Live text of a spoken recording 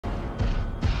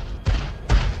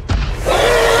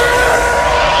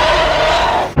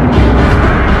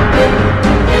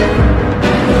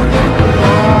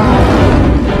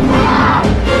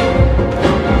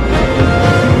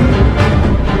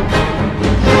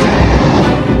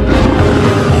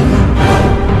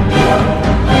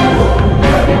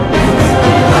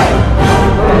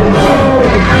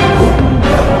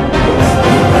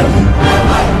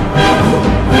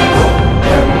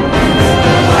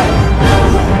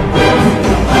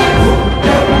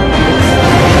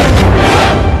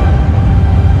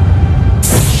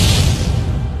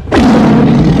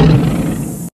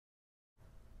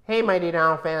Hey my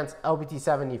Dino fans, LBT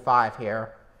 75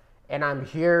 here, and I'm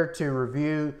here to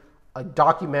review a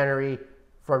documentary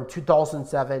from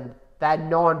 2007 that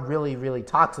no one really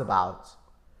talks about.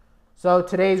 So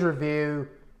today's review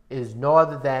is no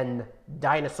other than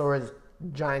Dinosaurs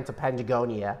Giants of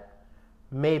Patagonia,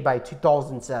 made by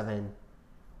 2007,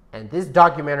 and this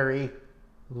documentary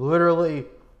literally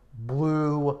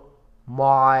blew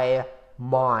my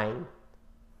mind.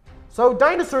 So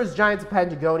Dinosaurs Giants of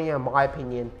Patagonia, in my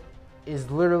opinion, is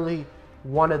literally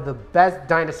one of the best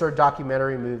dinosaur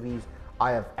documentary movies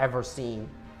I have ever seen.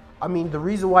 I mean, the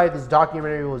reason why this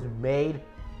documentary was made,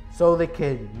 so they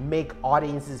could make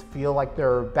audiences feel like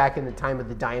they're back in the time of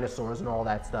the dinosaurs and all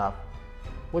that stuff,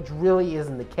 which really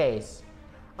isn't the case.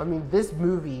 I mean, this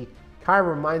movie kind of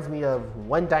reminds me of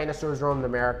When Dinosaurs Roamed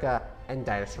America and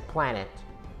Dinosaur Planet,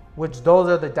 which those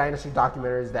are the dinosaur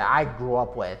documentaries that I grew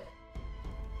up with.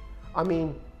 I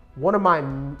mean, one of my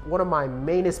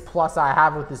mainest plus I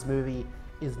have with this movie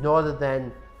is no other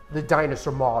than the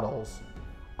dinosaur models.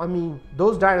 I mean,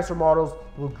 those dinosaur models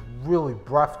look really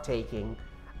breathtaking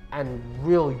and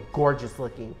really gorgeous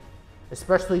looking,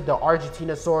 especially the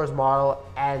Argentinosaurus model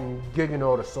and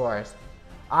Giganotosaurus.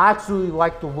 I absolutely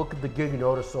like the look of the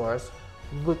Giganotosaurus,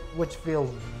 which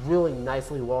feels really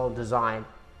nicely well designed,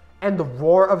 and the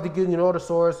roar of the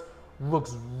Giganotosaurus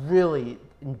looks really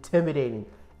intimidating.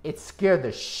 It scared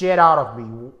the shit out of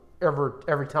me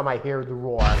every time I hear the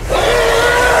roar.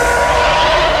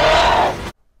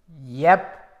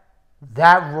 Yep,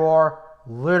 that roar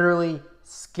literally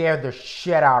scared the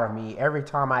shit out of me every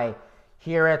time I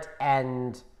hear it,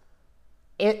 and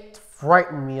it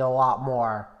frightened me a lot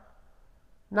more.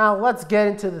 Now let's get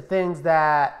into the things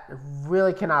that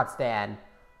really cannot stand.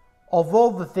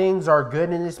 Although the things are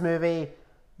good in this movie,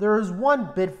 there is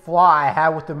one big flaw I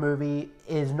have with the movie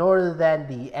is no other than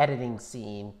the editing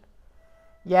scene.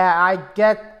 Yeah, I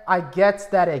get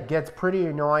that it gets pretty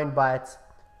annoying, but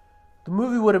the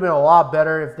movie would have been a lot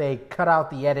better if they cut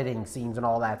out the editing scenes and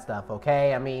all that stuff,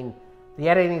 okay? I mean, the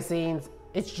editing scenes,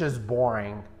 it's just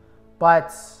boring.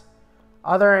 But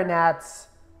other than that,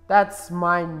 that's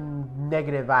my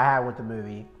negative I have with the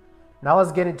movie. Now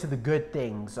let's get into the good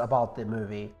things about the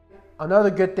movie.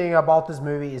 Another good thing about this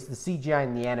movie is the CGI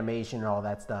and the animation and all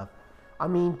that stuff. I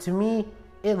mean, to me,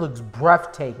 it looks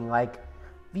breathtaking. Like,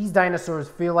 these dinosaurs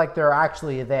feel like they're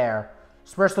actually there.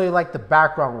 Especially like the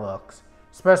background looks.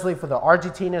 Especially for the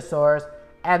Argentinosaurus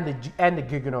and the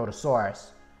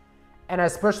Giganotosaurus. And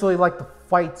especially like the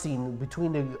fight scene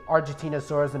between the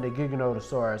Argentinosaurus and the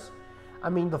Giganotosaurus. I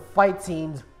mean, the fight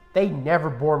scenes, they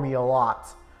never bore me a lot.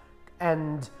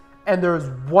 And there's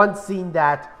one scene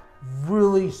that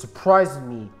really surprised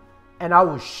me, and I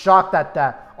was shocked that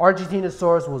the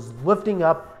Argentinosaurus was lifting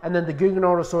up, and then the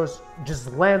Giganotosaurus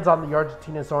just lands on the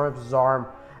Argentinosaurus' arm,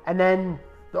 and then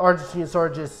the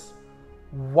Argentinosaurus just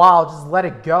let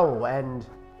it go, and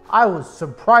I was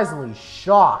surprisingly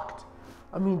shocked.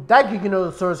 I mean, that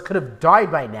Giganotosaurus could have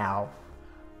died by now.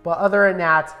 But other than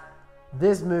that,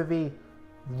 this movie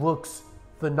looks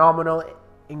phenomenal,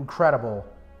 incredible.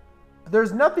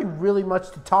 There's nothing really much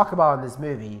to talk about in this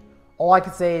movie. All I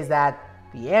can say is that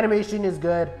the animation is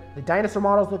good, the dinosaur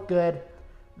models look good,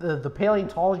 the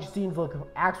paleontology scenes look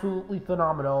absolutely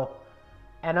phenomenal,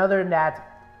 and other than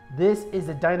that, this is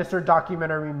a dinosaur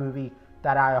documentary movie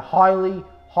that I highly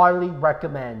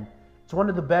recommend. It's one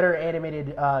of the better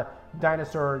animated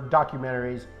dinosaur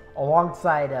documentaries,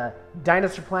 alongside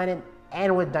Dinosaur Planet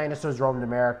and When Dinosaurs Roamed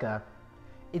America.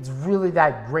 It's really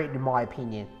that great in my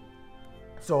opinion.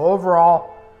 So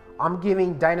overall, I'm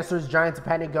giving Dinosaurs Giants of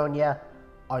Patagonia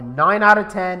a 9 out of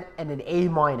 10 and an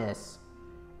A-.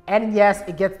 And yes,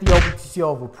 it gets the LBT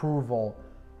seal of approval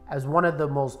as one of the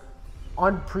most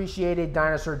unappreciated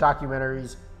dinosaur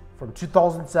documentaries from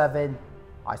 2007.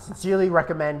 I sincerely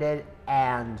recommend it,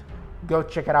 and go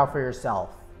check it out for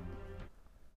yourself.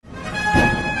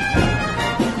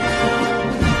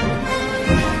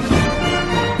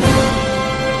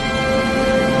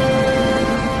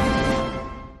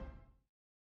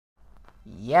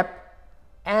 Yep,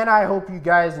 and I hope you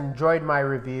guys enjoyed my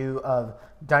review of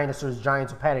Dinosaurs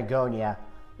Giants of Patagonia.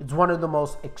 It's one of the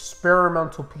most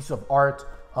experimental pieces of art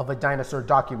of a dinosaur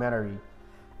documentary.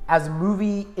 As a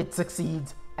movie, it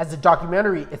succeeds. As a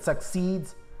documentary, it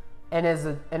succeeds. And as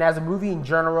a movie in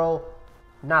general,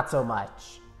 not so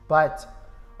much. But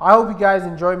I hope you guys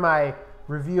enjoyed my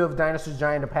review of Dinosaurs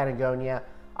Giants of Patagonia.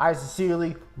 I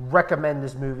sincerely recommend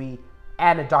this movie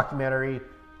and a documentary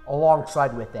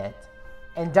alongside with it.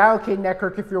 And Dino Kid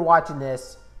Network, if you're watching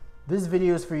this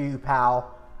video is for you,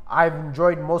 pal. I've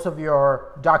enjoyed most of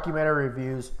your documentary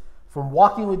reviews, from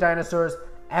Walking with Dinosaurs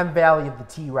and Valley of the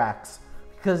T-Rex,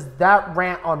 because that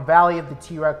rant on Valley of the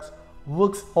T-Rex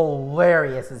looks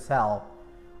hilarious as hell.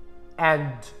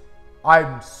 And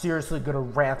I'm seriously going to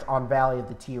rant on Valley of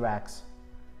the T-Rex.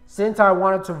 Since I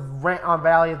wanted to rant on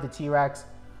Valley of the T-Rex,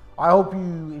 I hope you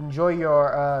enjoy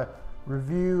your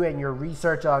review and your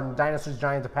research on Dinosaurs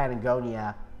Giants of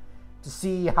Patagonia to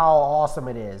see how awesome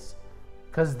it is.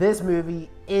 Because this movie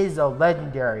is a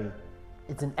legendary.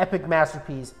 It's an epic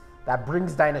masterpiece that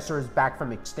brings dinosaurs back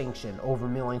from extinction over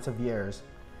millions of years.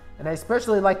 And I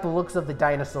especially like the looks of the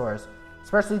dinosaurs,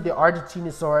 especially the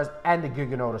Argentinosaurus and the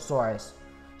Giganotosaurus.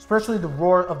 Especially the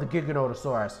roar of the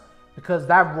Giganotosaurus, because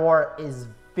that roar is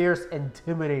fierce and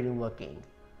intimidating looking.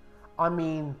 I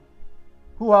mean,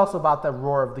 who else about the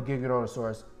roar of the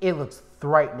Giganotosaurus? It looks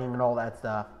threatening and all that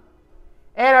stuff.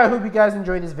 And I hope you guys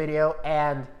enjoyed this video,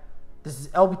 and this is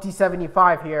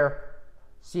LBT75 here.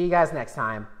 See you guys next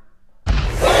time.